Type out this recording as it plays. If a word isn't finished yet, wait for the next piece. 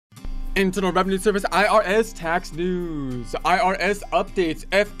Internal Revenue Service IRS tax news. IRS updates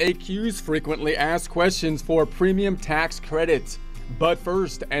FAQs, frequently asked questions for premium tax credit. But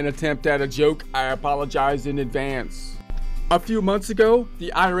first, an attempt at a joke. I apologize in advance. A few months ago,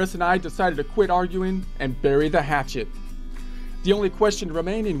 the IRS and I decided to quit arguing and bury the hatchet. The only question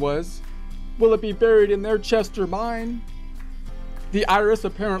remaining was, will it be buried in their chest or mine? The IRS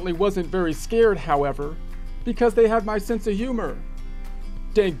apparently wasn't very scared, however, because they had my sense of humor.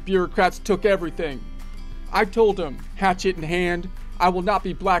 Dang bureaucrats took everything. I told them, hatchet in hand, I will not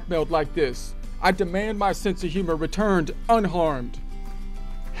be blackmailed like this. I demand my sense of humor returned unharmed.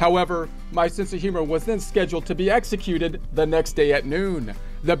 However, my sense of humor was then scheduled to be executed the next day at noon,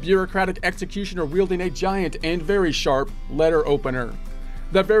 the bureaucratic executioner wielding a giant and very sharp letter opener.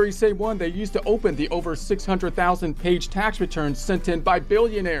 The very same one they used to open the over 600,000 page tax returns sent in by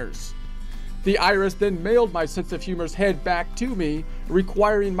billionaires. The IRS then mailed my sense of humor's head back to me,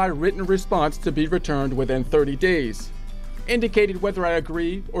 requiring my written response to be returned within 30 days, indicating whether I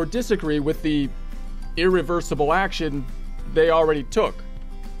agree or disagree with the irreversible action they already took.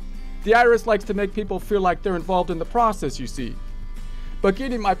 The IRS likes to make people feel like they're involved in the process, you see. But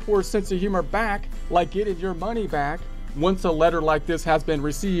getting my poor sense of humor back, like getting your money back, once a letter like this has been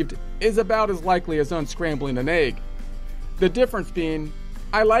received, is about as likely as unscrambling an egg. The difference being,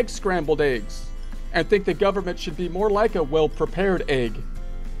 I like scrambled eggs, and think the government should be more like a well-prepared egg.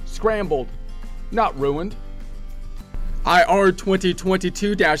 Scrambled, not ruined. IR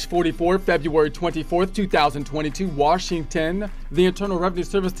 2022-44, February 24th, 2022, Washington. The Internal Revenue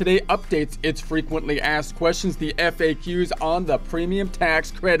Service today updates its frequently asked questions, the FAQs on the premium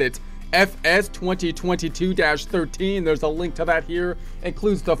tax credit. FS 2022-13, there's a link to that here,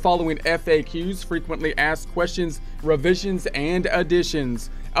 includes the following FAQs, frequently asked questions, revisions, and additions.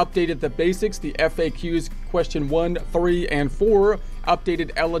 Updated the basics, the FAQs, question 1, 3, and 4.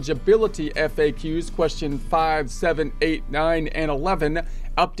 Updated eligibility FAQs, question 5, 7, 8, 9, and 11.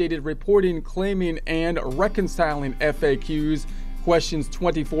 Updated reporting, claiming, and reconciling FAQs, questions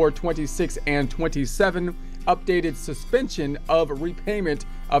 24, 26, and 27. Updated suspension of repayment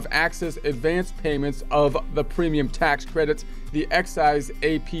of access advance payments of the premium tax credit, the excise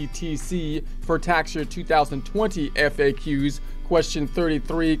APTC for tax year 2020 FAQs, question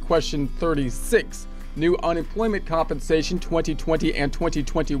 33, question 36. New unemployment compensation 2020 and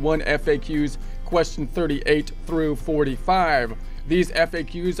 2021 FAQs, question 38 through 45. These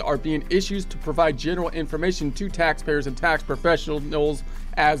FAQs are being issued to provide general information to taxpayers and tax professionals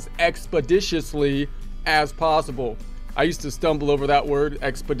as expeditiously as possible. I used to stumble over that word,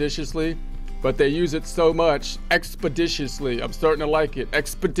 expeditiously, but they use it so much. Expeditiously. I'm starting to like it.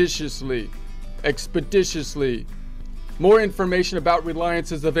 Expeditiously. Expeditiously. More information about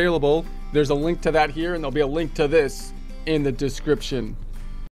Reliance is available. There's a link to that here, and there'll be a link to this in the description.